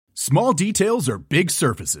Small details are big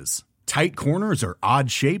surfaces. Tight corners are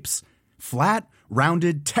odd shapes. Flat,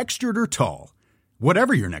 rounded, textured, or tall.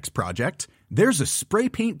 Whatever your next project, there's a spray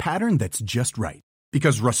paint pattern that's just right.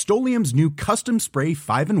 Because Rust-Oleum's new Custom Spray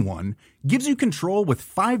 5-in-1 gives you control with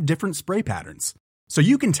 5 different spray patterns. So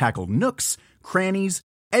you can tackle nooks, crannies,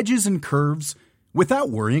 edges, and curves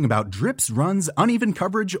without worrying about drips, runs, uneven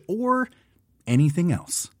coverage, or anything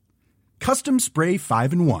else. Custom Spray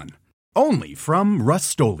 5-in-1. Only from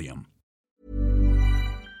Rust-Oleum.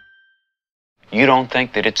 You don't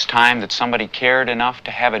think that it's time that somebody cared enough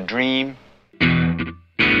to have a dream?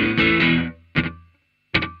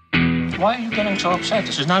 Why are you getting so upset?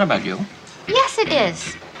 This is not about you. Yes, it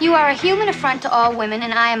is. You are a human affront to all women,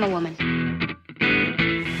 and I am a woman.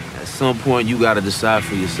 At some point, you gotta decide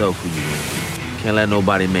for yourself who you are. Can't let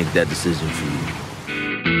nobody make that decision for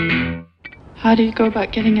you. How do you go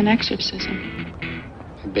about getting an exorcism?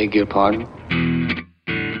 I beg your pardon?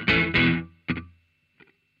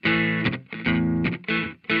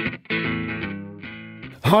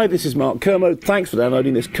 Hi, this is Mark Kermode. Thanks for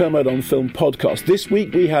downloading this Kermode on Film podcast. This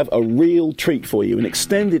week we have a real treat for you, an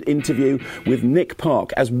extended interview with Nick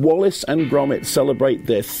Park as Wallace and Gromit celebrate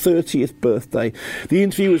their 30th birthday. The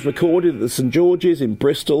interview was recorded at the St George's in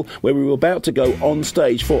Bristol, where we were about to go on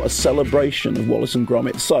stage for a celebration of Wallace and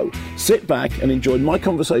Gromit. So sit back and enjoy my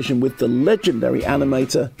conversation with the legendary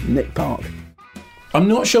animator Nick Park. I'm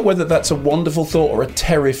not sure whether that's a wonderful thought or a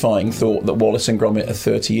terrifying thought that Wallace and Gromit are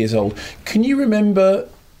 30 years old. Can you remember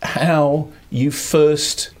how you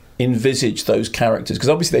first envisaged those characters? Because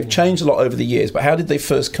obviously they've changed a lot over the years, but how did they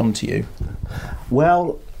first come to you?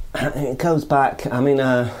 Well, it goes back, I mean,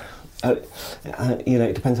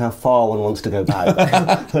 it depends how far one wants to go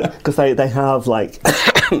back. Because they have, like,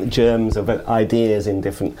 germs of ideas in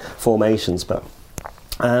different formations, but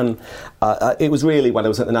it was really when I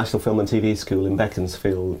was at the National Film and TV School in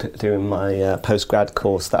Beaconsfield doing my postgrad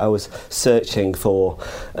course that I was searching for,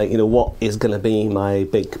 what is going to be my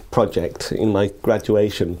big project in my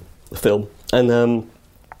graduation film. And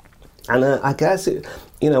I guess, I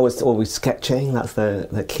was always sketching. That's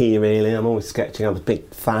the key, really. I'm always sketching. I was a big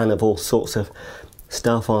fan of all sorts of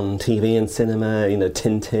stuff on TV and cinema,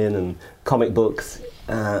 Tintin and comic books.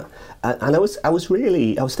 And I was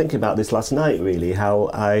thinking about this last night, really,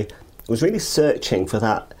 how I was really searching for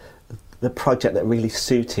the project that really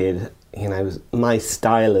suited, my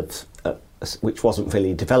style of, which wasn't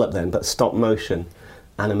really developed then, but stop motion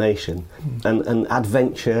animation and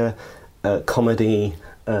adventure, comedy,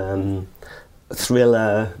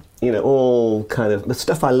 thriller, all kind of the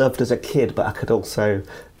stuff I loved as a kid, but I could also,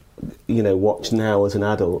 watch now as an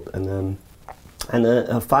adult. And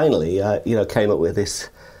finally, came up with this.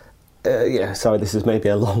 Sorry, this is maybe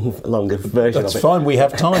a longer version That's of it. fine, we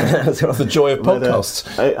have time. That's the joy of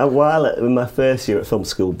podcasts. While in my first year at film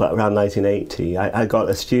school, but around 1980, I got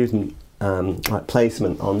a student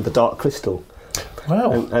placement on The Dark Crystal.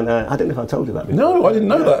 Wow. And I don't know if I told you that before. No, I didn't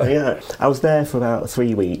know that. Yeah, I was there for about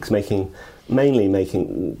 3 weeks mainly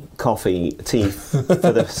making coffee, tea for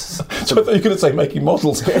the... So I thought you were going to say making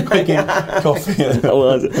models, making coffee.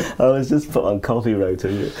 I was just put on coffee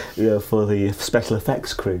rota for the special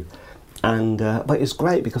effects crew. And but it was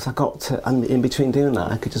great because I got to, and in between doing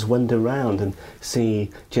that, I could just wander around and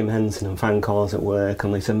see Jim Henson and Frank Oz at work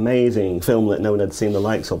on this amazing film that no one had seen the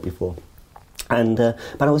likes of before. And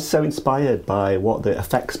but I was so inspired by what the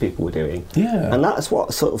effects people were doing. Yeah. And that's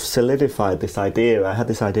what sort of solidified this idea. I had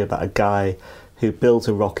this idea about a guy who built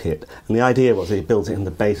a rocket, and the idea was he built it in the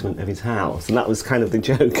basement of his house, and that was kind of the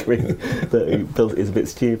joke, really, that he built it is a bit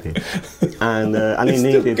stupid. And it's he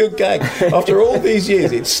still needed a good gag. After all these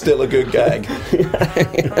years, it's still a good gag.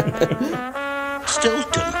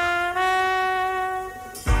 Stilton.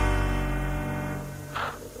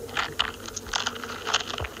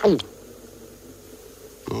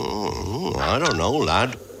 Oh, I don't know,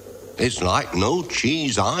 lad. It's like no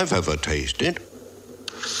cheese I've ever tasted.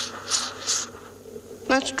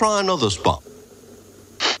 Let's try another spot.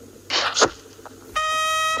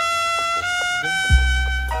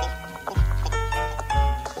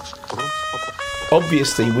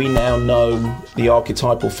 Obviously, we now know the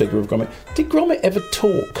archetypal figure of Gromit. Did Gromit ever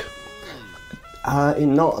talk?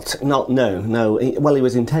 No. Well, he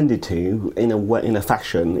was intended to, in a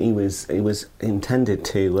fashion. He was intended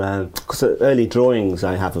to, because early drawings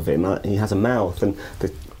I have of him, he has a mouth, and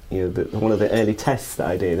one of the early tests that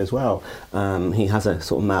I did as well, he has a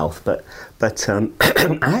sort of mouth. But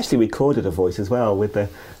I actually recorded a voice as well with the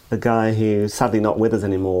guy who's sadly not with us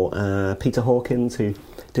anymore, Peter Hawkins, who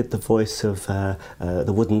did the voice of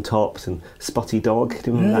the Wooden Tops and Spotty Dog.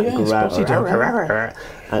 Do you remember that? Spotty Dog.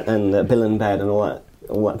 And Bill and Ben and all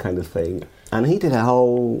that kind of thing. And he did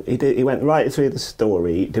he went right through the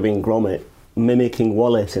story doing Gromit, mimicking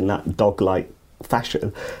Wallace in that dog-like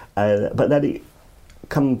fashion. But then he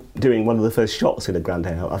come doing one of the first shots in A Grand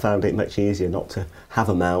Day Out, I found it much easier not to have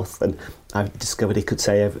a mouth, and I discovered he could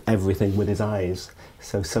say everything with his eyes.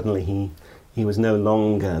 So suddenly he was no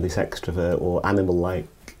longer this extrovert or animal-like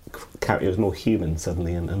character. He was more human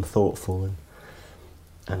suddenly and thoughtful.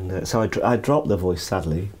 And so I dropped the voice,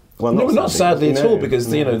 sadly. Well, not sadly at all, because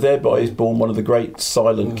thereby is born one of the great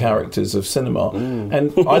silent characters of cinema.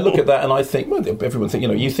 And I look at that and I think, well, everyone think,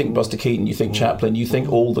 you think Buster Keaton, you think Chaplin, you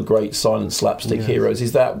think all the great silent slapstick heroes.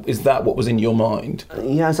 Is that what was in your mind?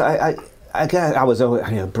 Yes, I guess I was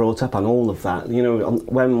brought up on all of that.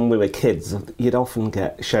 When we were kids, you'd often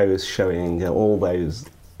get shows showing all those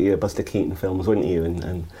Buster Keaton films, wouldn't you?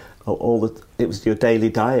 And it was your daily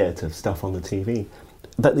diet of stuff on the TV.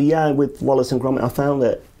 But with Wallace and Gromit, I found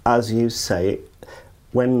that, as you say,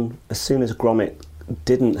 as soon as Gromit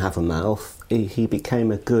didn't have a mouth, he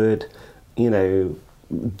became a good, duo,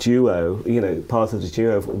 part of the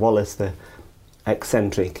duo of Wallace, the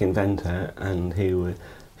eccentric inventor, and who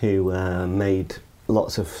made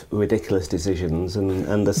lots of ridiculous decisions,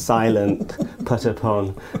 and the silent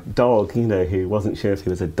put-upon dog, who wasn't sure if he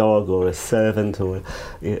was a dog or a servant, or,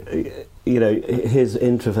 his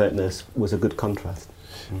introvertness was a good contrast.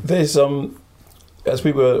 There's as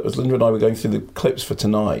Linda and I were going through the clips for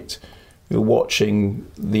tonight, we were watching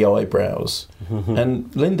the eyebrows,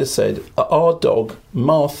 and Linda said, our dog,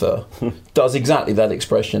 Martha, does exactly that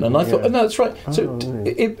expression. And I thought, no, that's right. So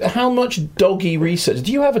how much doggy research?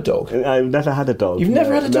 Do you have a dog? I've never had a dog. You've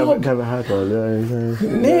never had a dog? Never had one, no.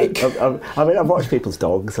 Nick! I've watched people's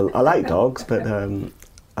dogs. I like dogs, but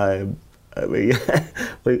I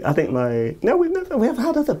think we have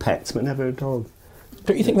had other pets, but never a dog.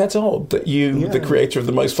 Don't you think that's odd that you, the creator of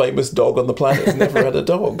the most famous dog on the planet, has never had a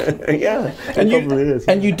dog? Yeah,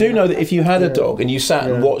 and you do know that if you had a dog and you sat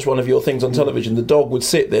and watched one of your things on television, the dog would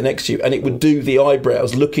sit there next to you and it would do the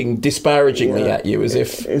eyebrows, looking disparagingly at you, as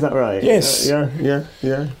if. Is that right? Yes.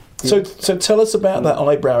 Yeah. So tell us about that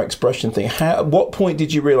eyebrow expression thing. At what point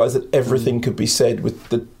did you realise that everything could be said with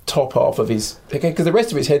the top half of his... Because the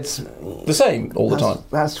rest of his head's the same all the time.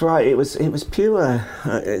 That's right. It was pure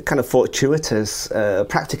kind of fortuitous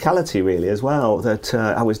practicality, really, as well. That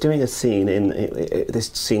I was doing a scene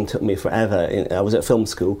this scene took me forever. I was at film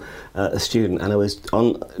school, a student, and I was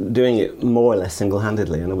doing it more or less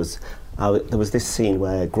single-handedly. And there was this scene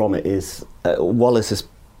where Gromit is... Wallace is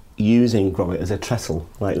using Gromit as a trestle,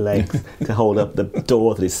 like legs, to hold up the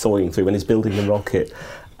door that he's sawing through when he's building the rocket.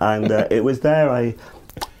 And it was there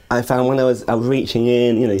I found when I was reaching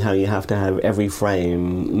in, how you have to have every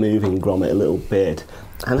frame moving Gromit a little bit.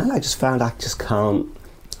 And then I just found I just can't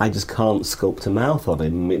sculpt a mouth of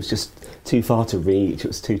him. It was just too far to reach, it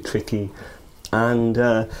was too tricky. And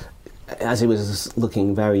as he was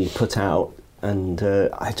looking very put out, and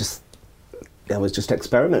I was just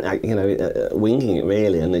experimenting, winging it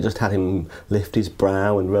really, and they just had him lift his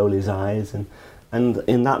brow and roll his eyes, and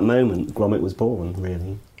in that moment, Gromit was born,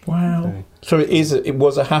 really. Wow! So it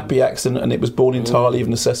was a happy accident, and it was born entirely of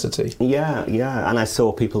necessity. Yeah, and I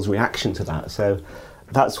saw people's reaction to that. So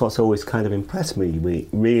that's what's always kind of impressed me,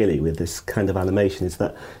 with this kind of animation, is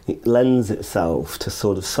that it lends itself to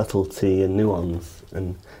sort of subtlety and nuance,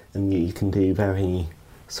 and you can do very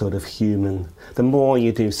sort of human. The more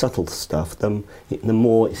you do subtle stuff, the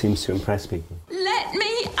more it seems to impress people. Let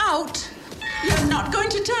me out! You're not going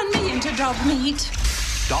to turn me into dog meat.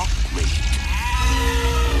 Dog meat?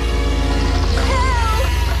 Help!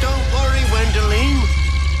 Don't worry, Wendelin.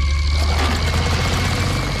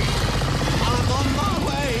 I'm on my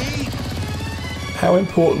way. How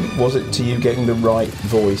important was it to you getting the right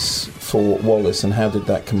voice for Wallace, and how did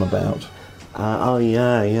that come about?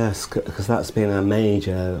 Yes, because that's been a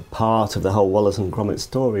major part of the whole Wallace and Gromit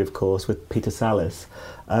story, of course, with Peter Sallis.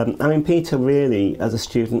 Peter really, as a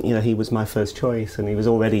student, he was my first choice, and he was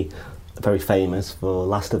already very famous for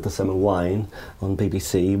Last of the Summer Wine on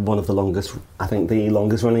BBC, one of the longest, I think the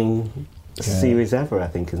longest running series ever, I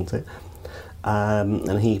think, isn't it?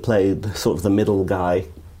 And he played sort of the middle guy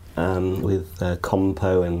with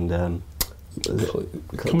Compo and...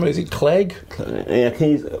 is it Clegg? Yeah,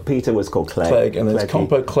 Peter was called Clegg. Clegg, and there's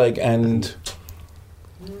Compo, Clegg, and...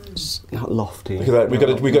 Not Lofty. Look at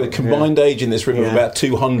that. We've got a combined age in this room of about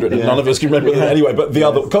 200, and none of us can remember that anyway. But the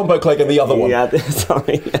other Compo, Clegg, and the other one. Yeah,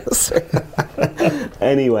 sorry. Yes.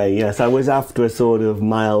 Anyway, yes, I was after a sort of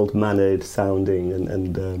mild-mannered sounding,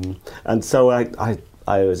 and so I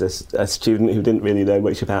was a student who didn't really know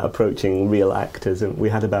much about approaching real actors, and we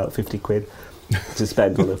had about 50 quid. to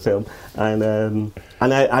spend on a film. And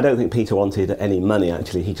I don't think Peter wanted any money,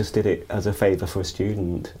 actually. He just did it as a favour for a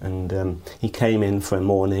student. And he came in for a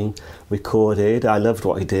morning, recorded. I loved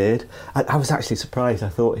what he did. I was actually surprised. I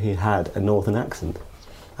thought he had a northern accent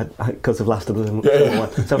because of Last of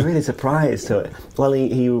the So I'm really surprised. So, well,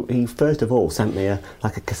 he first of all sent me a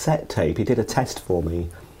cassette tape. He did a test for me,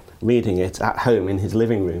 reading it at home in his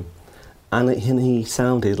living room. And he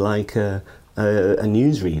sounded like a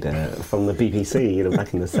newsreader from the BBC,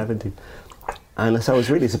 back in the 70s. And so I was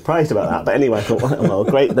really surprised about that. But anyway, I thought, well,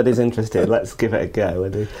 great that he's interested. Let's give it a go.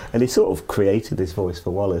 And he sort of created this voice for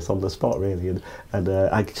Wallace on the spot, really. And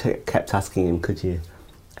I kept asking him, could you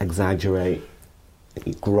exaggerate,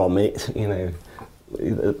 grommet,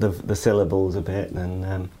 the syllables a bit,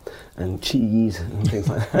 and cheese and things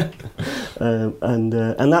like that. And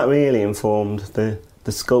that really informed the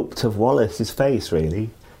sculpt of Wallace's face, really.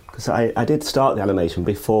 Because I did start the animation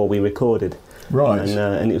before we recorded. Right.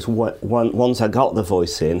 And it was once I got the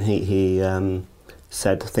voice in, he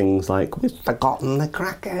said things like, "We've forgotten the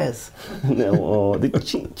crackers," or the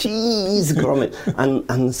cheese grommet.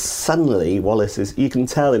 And suddenly Wallace is, you can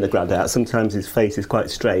tell in the Grand Day Out, sometimes his face is quite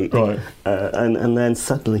straight. Right. And then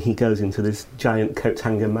suddenly he goes into this giant coat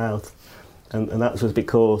hanger mouth. And that was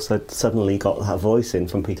because I'd suddenly got that voice in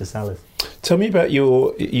from Peter Sallis. Tell me about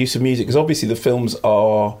your use of music, because obviously the films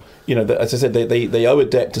are, as I said, they owe a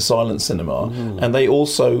debt to silent cinema, and they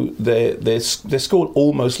also they're scored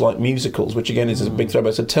almost like musicals, which again is a big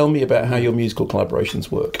throwback. So tell me about how your musical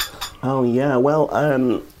collaborations work. Oh yeah, well,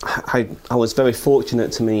 I was very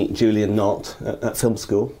fortunate to meet Julian Knott at film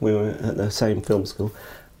school. We were at the same film school,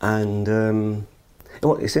 and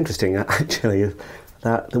it's interesting actually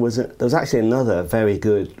that there was actually another very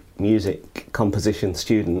good music composition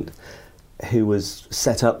student who was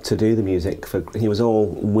set up to do the music. He was all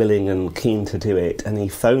willing and keen to do it, and he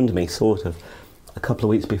phoned me sort of a couple of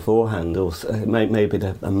weeks beforehand, or maybe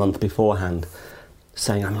a month beforehand,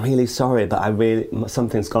 saying, "I'm really sorry, but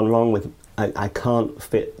something's gone wrong with. I can't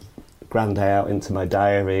fit Grand Day Out into my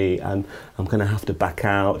diary, and I'm going to have to back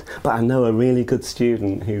out. But I know a really good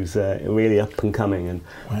student who's really up and coming,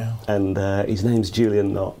 and his name's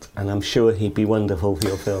Julian Knott, and I'm sure he'd be wonderful for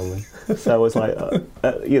your film." So I was like,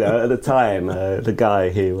 at the time, the guy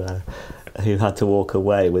who had to walk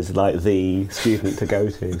away was like the student to go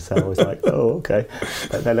to. So I was like, oh, okay.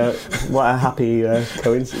 But then, what a happy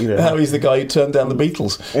coincidence. How he's the guy who turned down the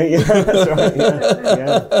Beatles. Yeah, that's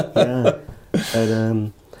right.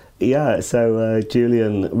 Yeah. So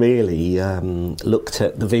Julian really looked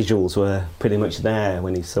at the visuals were pretty much there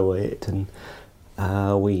when he saw it, and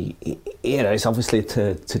it's obviously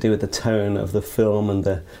to do with the tone of the film and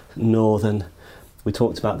the northern. We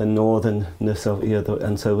talked about the northernness of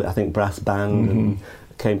and so I think brass band and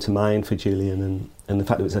came to mind for Julian, and the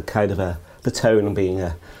fact it was a kind of the tone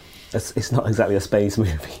being it's not exactly a space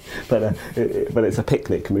movie, but it's a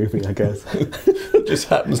picnic movie, I guess. It just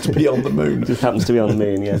happens to be on the moon. Just happens to be on the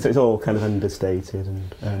moon, yeah. So it's all kind of understated.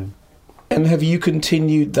 And have you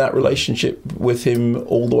continued that relationship with him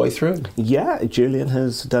all the way through? Yeah, Julian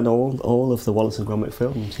has done all of the Wallace and Gromit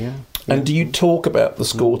films, yeah. And do you talk about the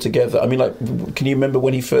score together? I mean, can you remember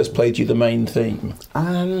when he first played you the main theme?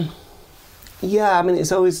 Yeah, I mean,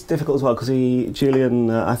 it's always difficult as well, because Julian,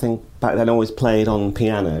 I think, back then always played on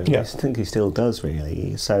piano. Yeah. I think he still does,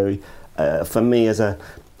 really. So, for me,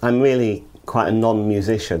 I'm really quite a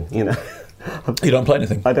non-musician, You don't play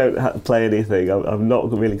anything? I don't play anything. I've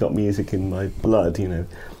not really got music in my blood,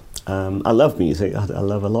 I love music. I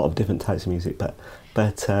love a lot of different types of music, but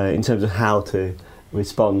in terms of how to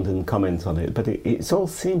respond and comment on it, but it's all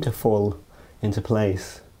seemed to fall into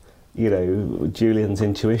place. Julian's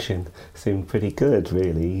intuition seemed pretty good,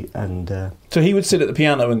 really, and so he would sit at the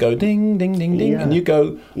piano and go ding, ding, ding, ding, and you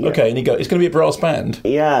go, okay, and he go, it's going to be a brass band.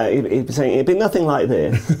 Yeah, he'd be saying it'd be nothing like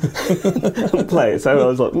this, and play it. So I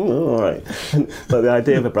was like, all right, but the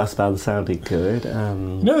idea of a brass band sounded good.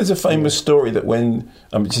 There's a famous story that when,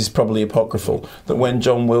 which is probably apocryphal, that when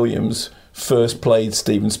John Williams first played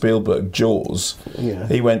Steven Spielberg Jaws,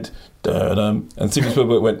 he went da-dum, and Steven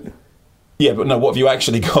Spielberg went, yeah, but no, what have you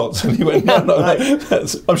actually got? And he went, no,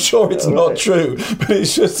 I'm sure it's not true, but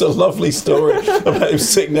it's just a lovely story about him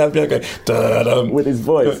sitting down the piano going, da-dum. With his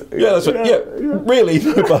voice. Yeah, that's right. Yeah, really,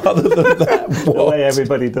 but other than that, what? The way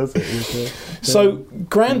everybody does it. So,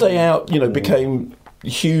 Grand Day Out, became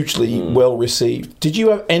hugely well received. Did you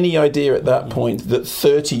have any idea at that point that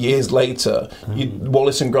 30 years later,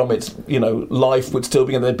 Wallace and Gromit's, life would still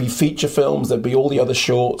be, there'd be feature films, there'd be all the other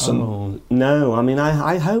shorts? No, I mean,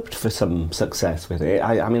 I hoped for some success with it.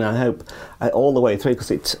 I hope all the way through, because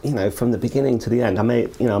it's, from the beginning to the end. I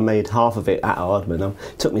made half of it at Aardman.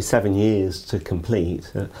 It took me 7 years to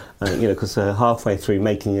complete, because halfway through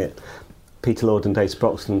making it, Peter Lord and Dave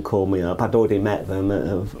Sproxton called me up. I'd already met them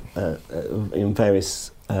in various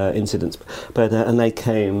incidents, but and they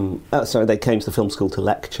came. They came to the film school to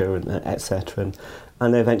lecture and etc.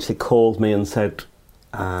 And they eventually called me and said,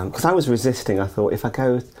 because I was resisting. I thought, if I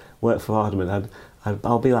go work for Aardman,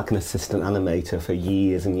 I'll be like an assistant animator for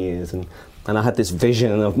years and years, and I had this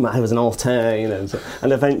vision of I was an auteur,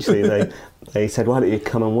 and eventually they said, why don't you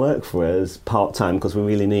come and work for us part time, because we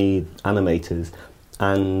really need animators.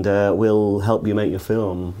 And we'll help you make your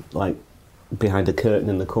film, like behind a curtain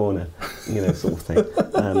in the corner, sort of thing.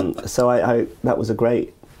 So that was a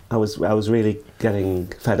great. I was really getting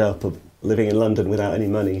fed up of living in London without any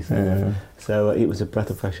money. So it was a breath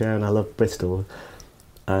of fresh air, and I loved Bristol.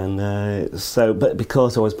 And but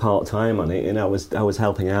because I was part time on it, I was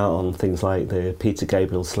helping out on things like the Peter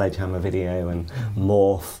Gabriel Sledgehammer video and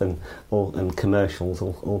Morph and commercials,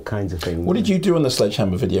 all kinds of things. What did you do on the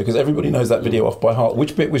Sledgehammer video? Because everybody knows that video off by heart.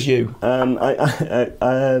 Which bit was you? Well,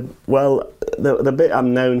 the bit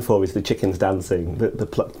I'm known for is the chickens dancing, the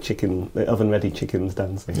plucked chicken, the oven-ready chickens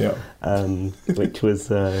dancing. Yeah. Which was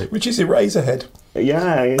which is Eraserhead.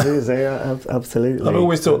 Yeah, it is. Yeah, absolutely. I've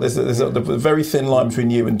always thought there's a very thin line between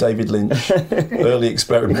you and David Lynch, early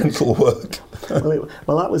experimental work.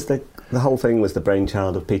 well, that was the whole thing was the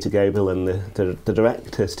brainchild of Peter Gabriel and the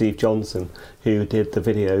director Steve Johnson, who did the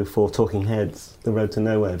video for Talking Heads, The Road to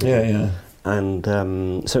Nowhere video. Yeah. And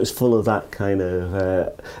so it's full of that kind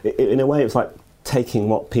of. In a way, it's like taking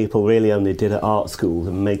what people really only did at art schools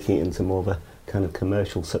and making it into more of a kind of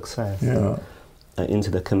commercial success. Yeah.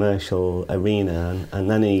 Into the commercial arena, and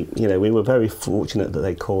then we were very fortunate that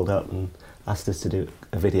they called up and asked us to do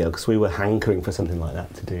a video, because we were hankering for something like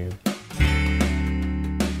that to do.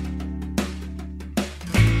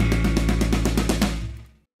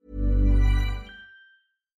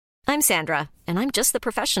 I'm Sandra, and I'm just the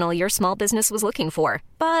professional your small business was looking for.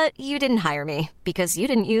 But you didn't hire me because you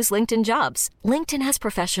didn't use LinkedIn Jobs. LinkedIn has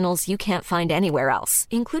professionals you can't find anywhere else,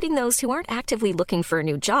 including those who aren't actively looking for a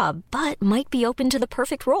new job, but might be open to the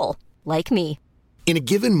perfect role, like me. In a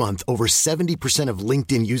given month, over 70% of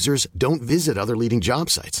LinkedIn users don't visit other leading job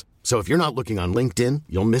sites. So if you're not looking on LinkedIn,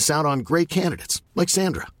 you'll miss out on great candidates, like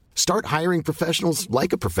Sandra. Start hiring professionals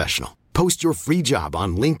like a professional. Post your free job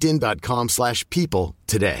on linkedin.com/people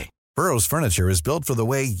today. Burrow's furniture is built for the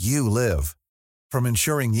way you live. From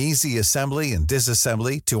ensuring easy assembly and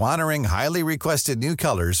disassembly to honoring highly requested new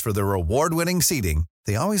colors for their award-winning seating,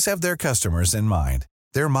 they always have their customers in mind.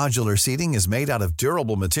 Their modular seating is made out of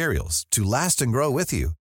durable materials to last and grow with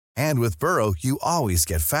you. And with Burrow, you always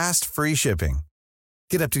get fast, free shipping.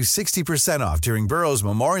 Get up to 60% off during Burrow's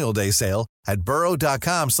Memorial Day sale at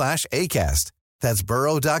burrow.com/ACAST. That's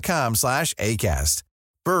burrow.com/ACAST.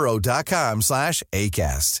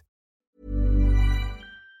 burrow.com/ACAST.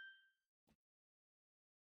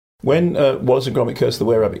 When Wallace and Gromit Curse of the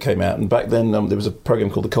Were-Rabbit came out, and back then there was a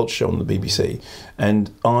programme called The Culture Show on the BBC,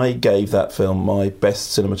 and I gave that film my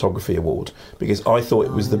Best Cinematography Award, because I thought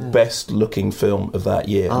it was the best looking film of that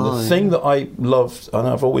year. And the thing that I loved, and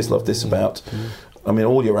I've always loved this about,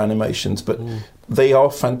 all your animations, but they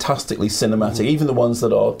are fantastically cinematic, even the ones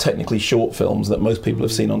that are technically short films that most people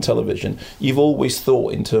have seen on television. You've always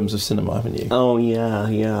thought in terms of cinema, haven't you? Oh,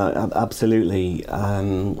 yeah, absolutely.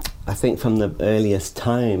 I think from the earliest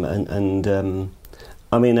time,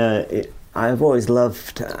 I've always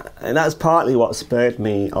loved, and that's partly what spurred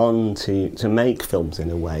me on to make films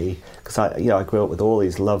in a way, because I grew up with all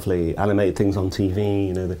these lovely animated things on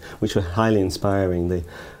TV, which were highly inspiring.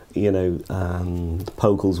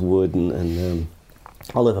 Pogle's-Wood and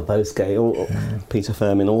Oliver Bosgate, Peter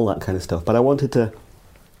Firmin, all that kind of stuff. But I wanted to,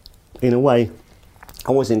 in a way,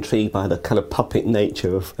 I was intrigued by the kind of puppet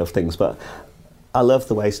nature of things, but I love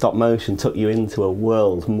the way stop motion took you into a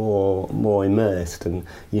world more immersed, and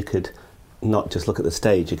you could not just look at the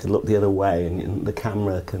stage, you could look the other way, and the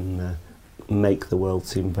camera can make the world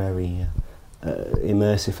seem very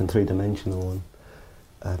immersive and three-dimensional.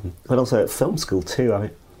 But also at film school too, I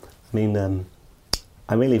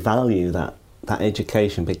really value that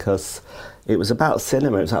education, because it was about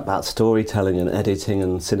cinema, it was about storytelling and editing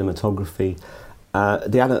and cinematography.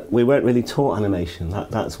 We weren't really taught animation.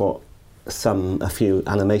 That's what a few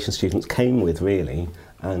animation students came with, really,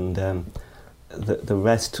 and the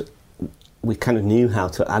rest we kind of knew how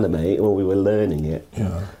to animate, or we were learning it.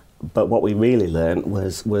 Yeah. But what we really learned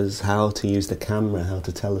was how to use the camera, how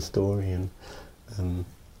to tell a story, so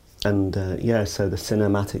the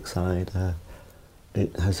cinematic side,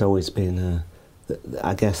 it has always been,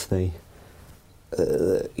 I guess the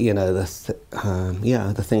thing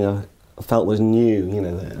I felt was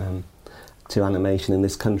new, to animation in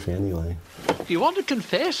this country anyway. You want to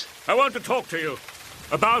confess? I want to talk to you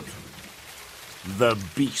about the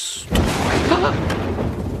beast.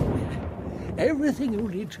 Everything you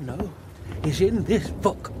need to know is in this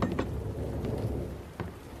book.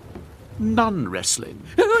 Nun wrestling.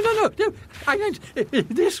 No, I meant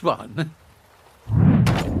this one.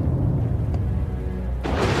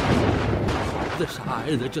 The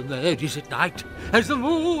sign that emerges at night as the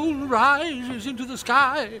moon rises into the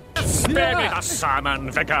sky. Spare me the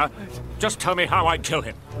sermon, Vicar. Just tell me how I kill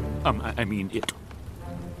him. I mean it.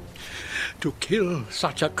 To kill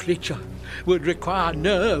such a creature would require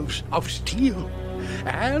nerves of steel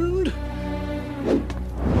and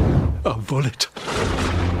a bullet.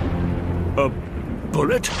 A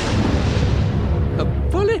bullet? A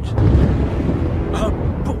bullet?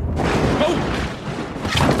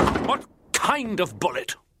 What kind of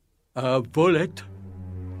bullet? A bullet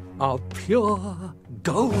of pure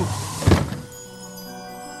gold.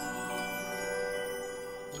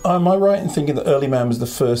 Am I right in thinking that Early Man was the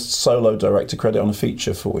first solo director credit on a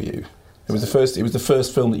feature for you? It was the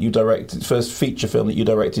first film that you directed, first feature film that you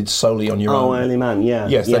directed solely on your own. Oh, Early Man, yeah.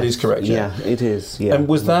 Yes, that is correct. Yeah, it is. Yeah. And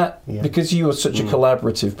was that because you were such a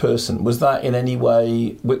collaborative person? Was that in any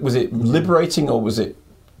way? Was it liberating or was it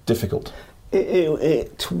difficult?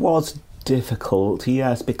 It was difficult,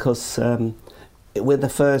 yes, because with the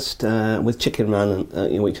first with Chicken Run,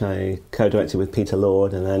 which I co-directed with Peter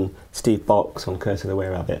Lord, and then Steve Box on Curse of the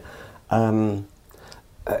Were-Rabbit.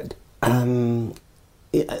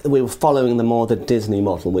 We were following the Disney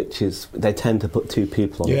model, which is they tend to put two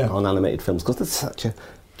people on animated films because there's such a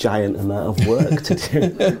giant amount of work to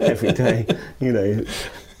do every day,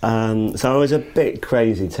 So I was a bit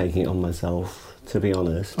crazy taking it on myself, to be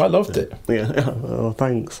honest. I loved it. Yeah. Oh,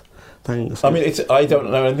 thanks. I mean, I don't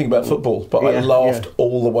know anything about football, but I laughed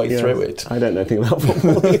all the way through it. I don't know anything about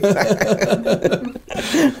football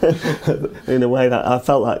in a way that I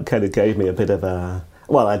felt that kind of gave me a bit of a...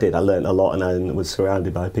 Well, I did. I learned a lot, and I was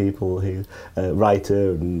surrounded by people who,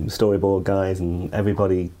 writer and storyboard guys, and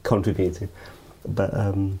everybody contributed. But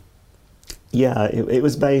it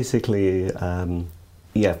was basically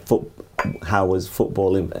how was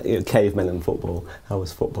football? Cavemen and football. How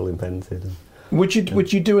was football invented? Would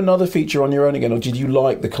you do another feature on your own again, or did you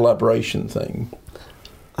like the collaboration thing?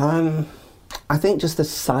 I think just the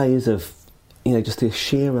size of, just the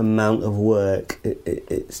sheer amount of work.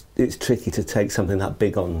 It's tricky to take something that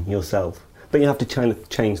big on yourself, but you have to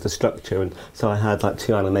change the structure. And so I had like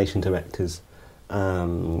two animation directors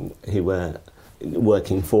who were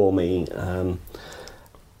working for me.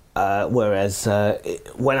 Whereas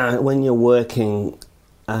when you're working.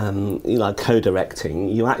 Co-directing,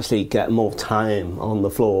 you actually get more time on the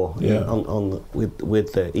floor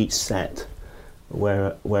with each set,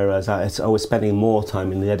 whereas I was spending more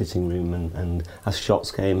time in the editing room and as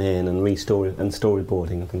shots came in and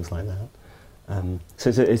storyboarding and things like that. So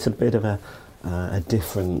it's a bit of a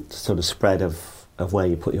different sort of spread of where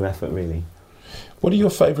you put your effort, really. What are your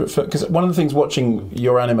favourite? Because one of the things watching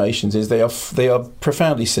your animations is they are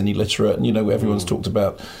profoundly cine literate, and everyone's talked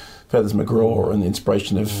about Feathers McGraw and the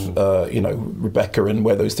inspiration of Rebecca and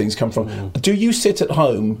where those things come from. Do you sit at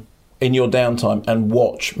home in your downtime and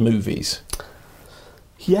watch movies?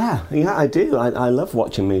 Yeah, I do. I love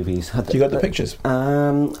watching movies. Do you got the pictures?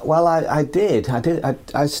 Well, I did. I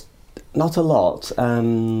not a lot.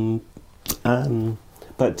 But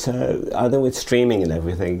I think with streaming and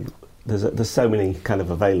everything, there's so many kind of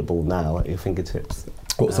available now at your fingertips.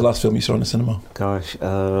 What was the last film you saw in the cinema? Gosh,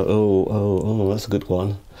 that's a good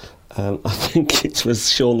one. I think it was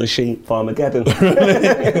Shaun the Sheep, Farmageddon.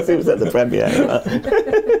 It was at the premiere.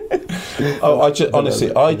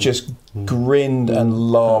 I just grinned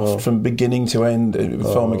and laughed from beginning to end with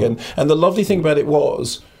Farmageddon. And the lovely thing about it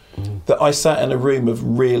was that I sat in a room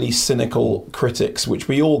of really cynical critics, which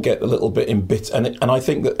we all get a little bit embittered. And I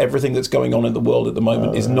think that everything that's going on in the world at the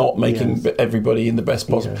moment is not making everybody in the best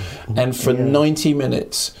possible. Yeah. And for 90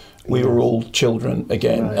 minutes... we were all children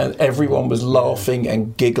again, and everyone was laughing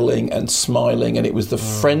and giggling and smiling, and it was the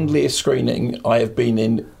friendliest screening I have been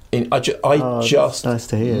in. I just nice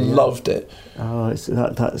to hear, loved it. Oh,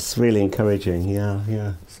 that's really encouraging.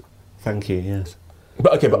 Yeah. Thank you. Yes.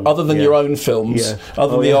 But other than your own films,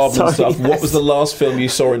 other than the Aardman stuff, what was the last film you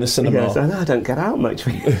saw in the cinema? Yes, I don't get out much.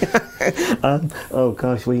 Oh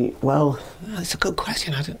gosh, it's a good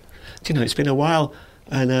question. It's been a while,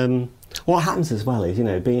 and what happens as well is,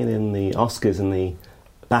 being in the Oscars and the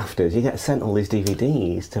BAFTAs, you get sent all these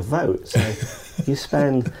DVDs to vote. So you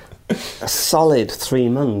spend a solid 3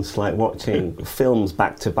 months like watching films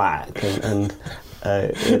back to back and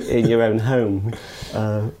in your own home,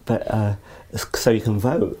 so you can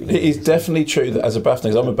vote. It is definitely true that as a BAFTA,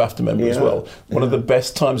 because I'm a BAFTA member as well, one of the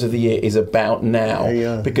best times of the year is about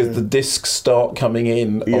now, because the discs start coming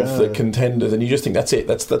in of the contenders, and you just think that's it.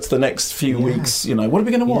 That's the next few weeks. What are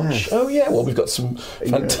we going to watch? Yes. Oh yeah, well we've got some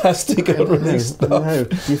fantastic unreleased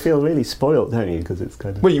stuff. You feel really spoiled, don't you? Because it's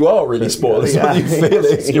kind of you are really spoiled. That's what you feel.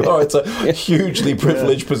 It's a hugely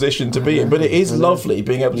privileged position to be in, but it is lovely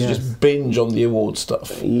being able to just binge on the award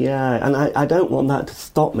stuff. Yeah, and I don't want that to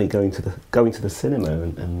stop me going to the cinema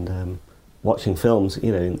and watching films.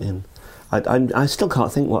 I still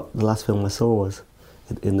can't think what the last film I saw was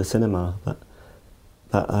in the cinema, but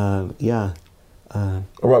all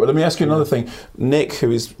right, but let me ask you another thing. Nick,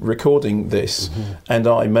 who is recording this, and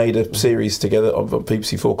I made a series together on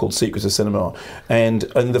BBC4 called Secrets of Cinema, and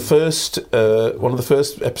the first one of the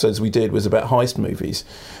first episodes we did was about heist movies.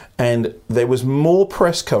 And there was more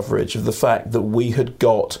press coverage of the fact that we had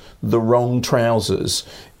got the wrong trousers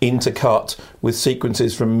intercut with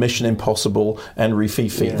sequences from Mission Impossible and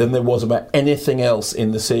Rififi than there was about anything else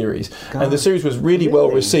in the series. God. And the series was really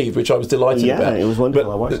well received, which I was delighted about. Yeah, it was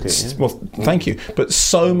wonderful. I watched it. Well, thank you. But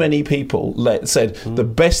so many people said the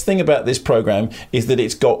best thing about this programme is that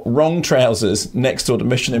it's got wrong trousers next door to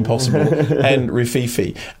Mission Impossible and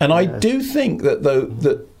Rififi. And I do think that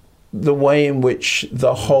the way in which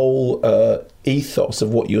the whole ethos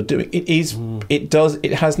of what you're doing,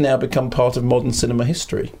 it has now become part of modern cinema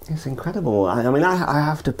history. It's incredible. I mean, I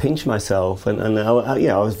have to pinch myself, and I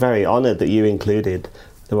was very honoured that you included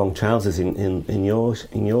the wrong trousers in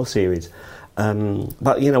your series.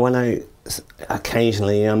 But when I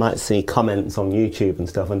occasionally I might see comments on YouTube and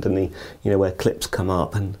stuff underneath, where clips come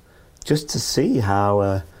up, and just to see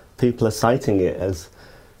how people are citing it as.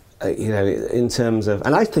 In terms of,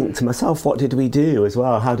 and I think to myself, what did we do as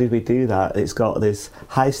well? How did we do that? It's got this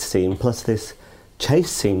heist scene plus this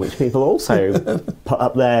chase scene, which people also put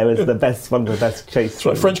up there as one of the best chase scenes.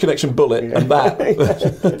 Right, French Connection, Bullet, and that.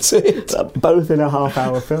 That's it. Both in a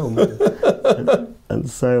half-hour film. and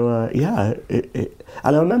so, and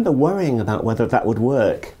I remember worrying about whether that would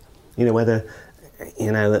work. Whether.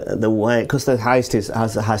 The way, because the heist is,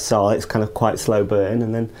 as I saw, it's kind of quite slow burn,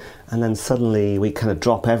 and then suddenly we kind of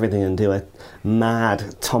drop everything and do a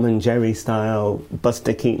mad Tom and Jerry style,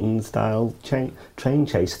 Buster Keaton style train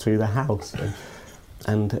chase through the house.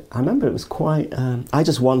 And I remember it was quite. I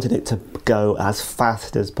just wanted it to go as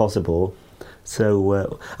fast as possible.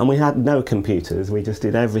 So and we had no computers. We just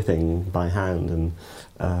did everything by hand,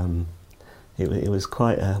 and. It was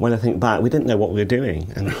quite. When I think back, we didn't know what we were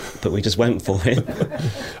doing, but we just went for it.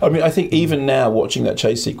 I mean, I think even now, watching that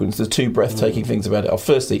chase sequence, there's two breathtaking things about it.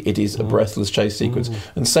 Firstly, it is a breathless chase sequence,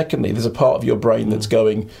 and secondly, there's a part of your brain that's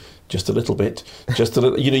going. Just a little bit, just a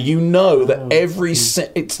little. That every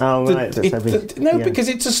because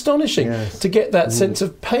it's astonishing to get that sense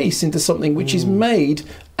of pace into something which is made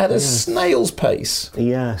at a snail's pace.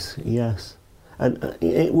 Yes. And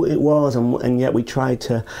it was, and yet we tried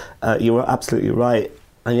to. You were absolutely right,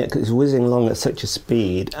 and yet 'cause it was whizzing along at such a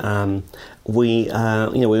speed. We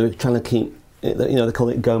were trying to keep. They call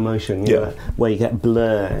it go motion, where you get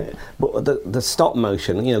blur. But the stop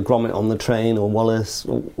motion, Gromit on the train or Wallace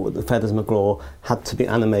or the Feathers McGraw had to be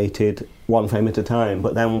animated one frame at a time.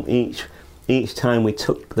 But then each time we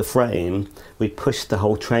took the frame, we pushed the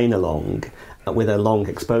whole train along. With a long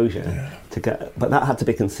exposure to get, but that had to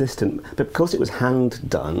be consistent. But because it was hand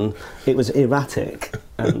done, it was erratic,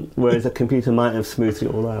 whereas a computer might have smoothed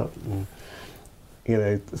it all out.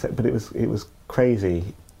 But it was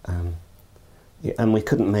crazy, and we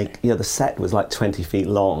couldn't make. The set was like 20 feet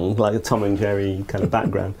long, like a Tom and Jerry kind of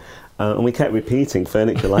background, and we kept repeating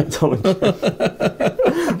furniture like Tom and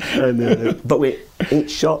Jerry. But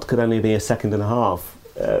each shot could only be a second and a half.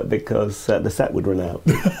 Because the set would run out.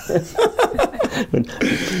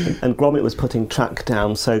 And Gromit was putting track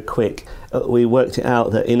down so quick, we worked it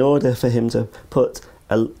out that in order for him to put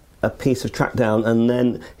a piece of track down and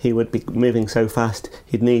then he would be moving so fast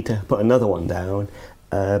he'd need to put another one down,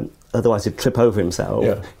 otherwise he'd trip over himself.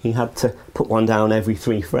 He had to put one down every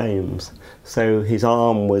 3 frames, so his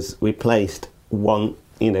arm was replaced there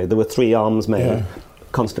were 3 arms made,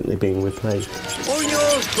 constantly being replaced. All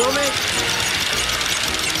yours, Gromit!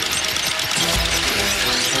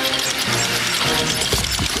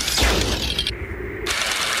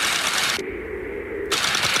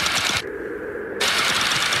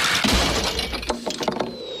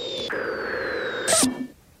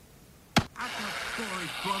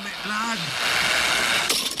 Gromit, lad.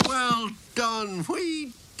 Well done.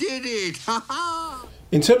 We did it. Ha ha.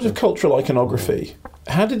 In terms of cultural iconography,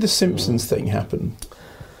 how did the Simpsons thing happen?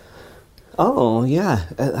 Oh, yeah.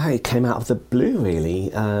 It came out of the blue,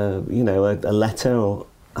 really. You know, a letter, or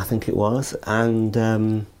I think it was,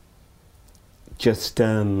 and just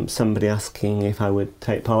somebody asking if I would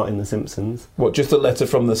take part in The Simpsons. What, just a letter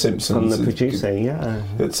from The Simpsons? From the producer, yeah.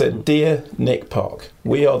 It said, "Dear Nick Park,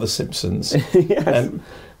 we are The Simpsons." Yes.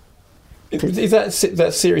 Is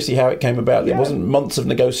that seriously how it came about? Yeah. It wasn't months of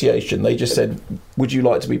negotiation. They just said, "Would you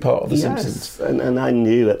like to be part of The Simpsons?" And I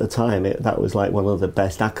knew at the time that was like one of the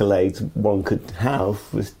best accolades one could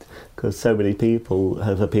have, was because so many people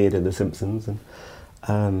have appeared in The Simpsons,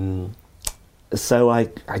 and so I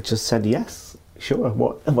just said yes. Sure,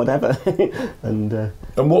 whatever. And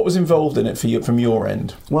what was involved in it for you from your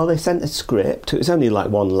end? Well, they sent a script. It was only like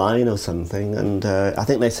one line or something, and I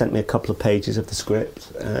think they sent me a couple of pages of the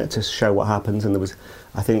script to show what happens. And there was,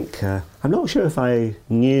 I think, I'm not sure if I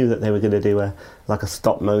knew that they were going to do a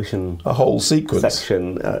stop motion, a whole sequence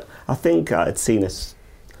section. I think I'd seen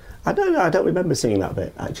I don't know. I don't remember seeing that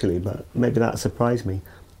bit actually, but maybe that surprised me.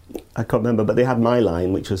 I can't remember, but they had my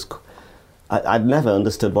line, which was. I'd never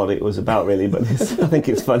understood what it was about, really, but I think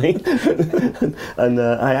it's funny. And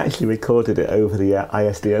I actually recorded it over the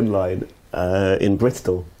ISDN line in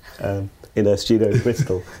Bristol, in a studio in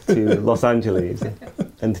Bristol, to Los Angeles,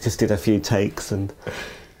 and just did a few takes, and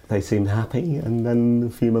they seemed happy, and then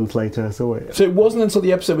a few months later I saw it. So it wasn't until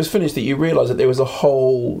the episode was finished that you realised that there was a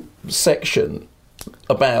whole section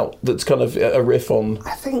that's kind of a riff on.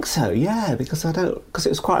 I think so, yeah, because it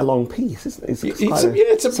was quite a long piece, isn't it?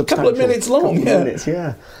 It's a couple of minutes long, yeah. Minutes,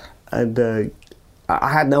 yeah. And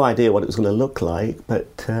I had no idea what it was going to look like,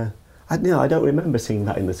 but I don't remember seeing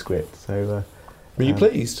that in the script. So were you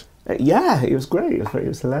pleased? Yeah, it was great. It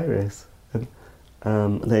was hilarious,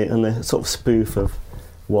 and the sort of spoof of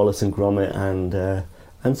Wallace and Gromit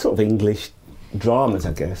and sort of English dramas,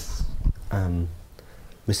 I guess.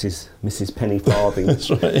 Mrs. Penny Farthing. That's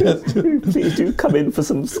right, yes. Please do come in for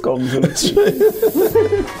some scones. That's right.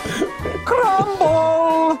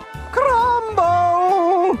 Crumble!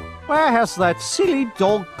 Crumble! Where has that silly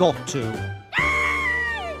dog got to?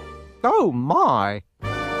 Oh, my.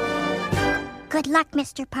 Good luck,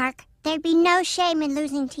 Mr. Park. There'd be no shame in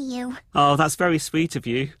losing to you. Oh, that's very sweet of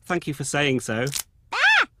you. Thank you for saying so.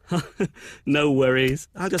 No worries.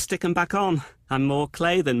 I'll just stick them back on. I'm more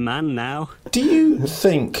clay than man now. Do you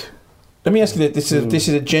think... Let me ask you this. This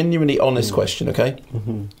is a genuinely honest question, okay?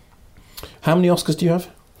 Mm-hmm. How many Oscars do you have?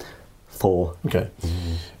 4. Okay.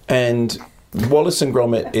 Mm-hmm. And Wallace and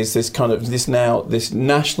Gromit is this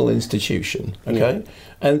national institution, okay? Yeah.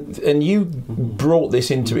 And you brought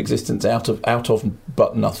this into existence out of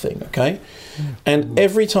but nothing, okay? And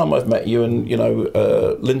every time I've met you, and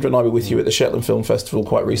Linda and I were with you at the Shetland Film Festival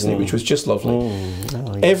quite recently, which was just lovely. Oh,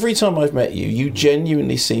 yeah. Every time I've met you, you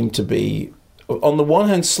genuinely seem to be, on the one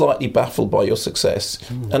hand, slightly baffled by your success,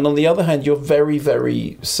 and on the other hand, you're very,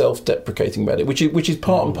 very self-deprecating about it, which is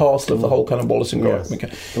part and parcel of the whole kind of Wallace and Gromit. Yes.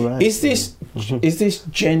 Okay. Right. Is this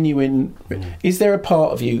genuine? Is there a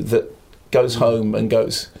part of you that goes home and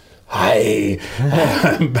goes, "Hey,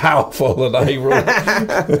 I'm powerful and I rule"?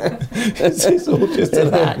 Is this all just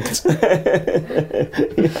an act?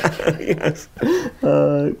 Yes.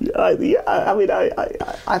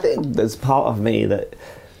 I think there's part of me that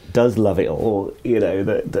does love it all.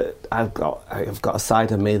 That I've got a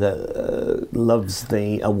side of me that loves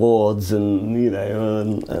the awards and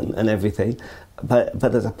and everything, but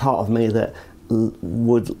there's a part of me that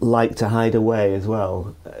would like to hide away as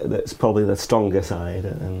well. That's probably the stronger side,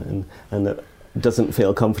 and that doesn't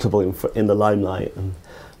feel comfortable in the limelight,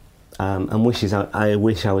 and wishes I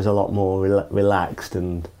wish I was a lot more relaxed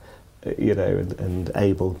and and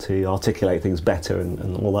able to articulate things better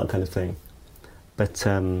and all that kind of thing. But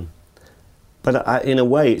in a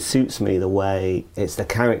way, it suits me the way it's the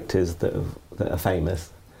characters that are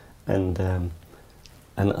famous, and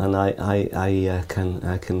I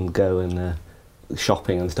can go and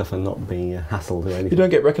shopping and stuff and not be hassled or anything. You don't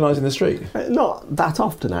get recognised in the street? Not that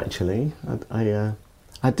often, actually. I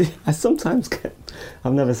do. I sometimes get.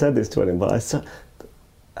 I've never said this to anyone, but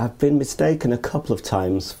I've been mistaken a couple of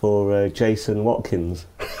times for Jason Watkins.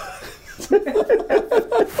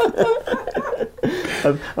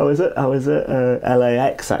 I was at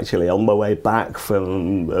LAX actually on my way back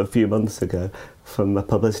from a few months ago from a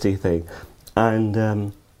publicity thing,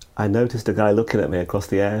 and I noticed a guy looking at me across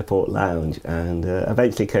the airport lounge, and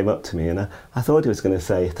eventually came up to me, and I thought he was going to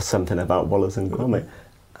say something about Wallace and Gromit,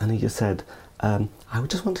 and he just said, "I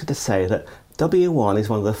just wanted to say that W1 is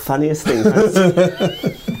one of the funniest things I've seen."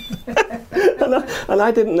 and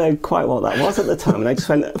I didn't know quite what that was at the time, and I just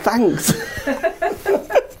went, thanks.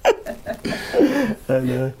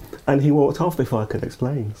 And he walked off before I could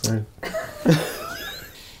explain. So.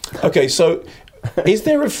 Okay, so is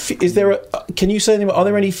there a? Can you say anything? Are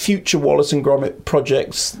there any future Wallace and Gromit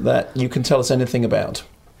projects that you can tell us anything about?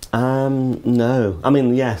 No. I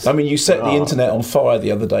mean, yes. I mean, you set the internet on fire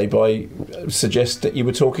the other day by that you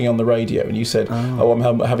were talking on the radio and you said,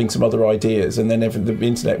 I'm having some other ideas, and then the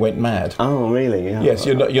internet went mad. Oh, really? Yeah. Yes,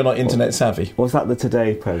 you're not internet savvy. Was that the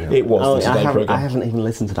Today programme? It was the Today programme. I haven't even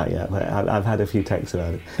listened to that yet, but I've had a few texts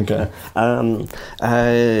about it. Okay.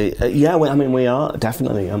 Yeah, I mean, we are,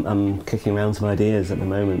 definitely. I'm kicking around some ideas at the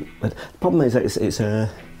moment. But the problem is that it's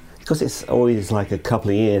because it's always like a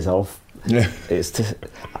couple of years off. Yeah. It's just,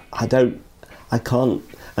 I can't,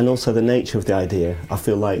 and also the nature of the idea, I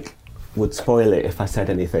feel like would spoil it if I said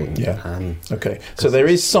anything. Yeah. Okay. So there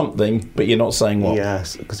is something, but you're not saying what.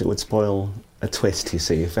 Yes, because it would spoil a twist, you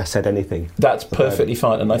see, if I said anything. That's perfectly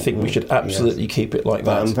fine, and I think we should absolutely keep it like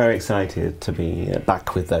that. I'm very excited to be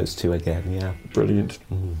back with those two again, yeah. Brilliant.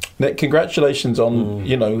 Nick, congratulations on,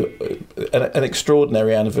 an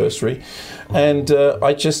extraordinary anniversary, and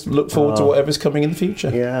I just look forward to whatever's coming in the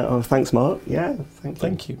future. Yeah, thanks, Mark. Yeah,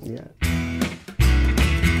 thank you. Yeah.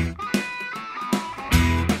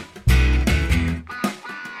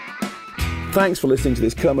 Thanks for listening to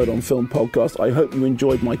this Kermode on Film podcast. I hope you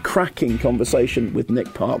enjoyed my cracking conversation with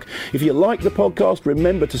Nick Park. If you like the podcast,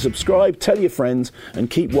 remember to subscribe, tell your friends, and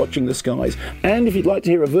keep watching the skies. And if you'd like to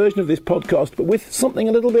hear a version of this podcast, but with something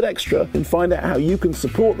a little bit extra, and find out how you can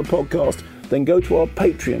support the podcast, then go to our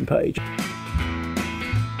Patreon page.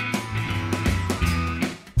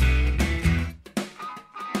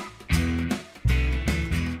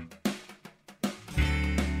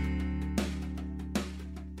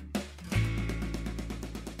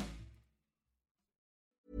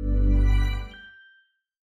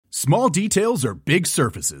 Small details are big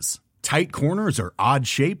surfaces. Tight corners are odd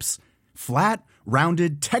shapes. Flat,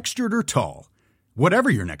 rounded, textured, or tall.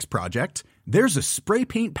 Whatever your next project, there's a spray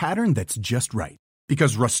paint pattern that's just right.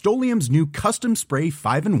 Because Rust-Oleum's new Custom Spray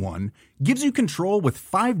 5-in-1 gives you control with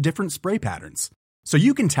 5 different spray patterns. So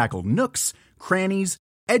you can tackle nooks, crannies,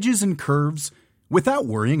 edges, and curves without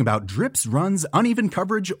worrying about drips, runs, uneven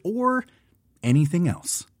coverage, or anything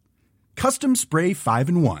else. Custom Spray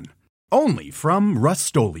 5-in-1. Only from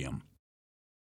Rust-Oleum.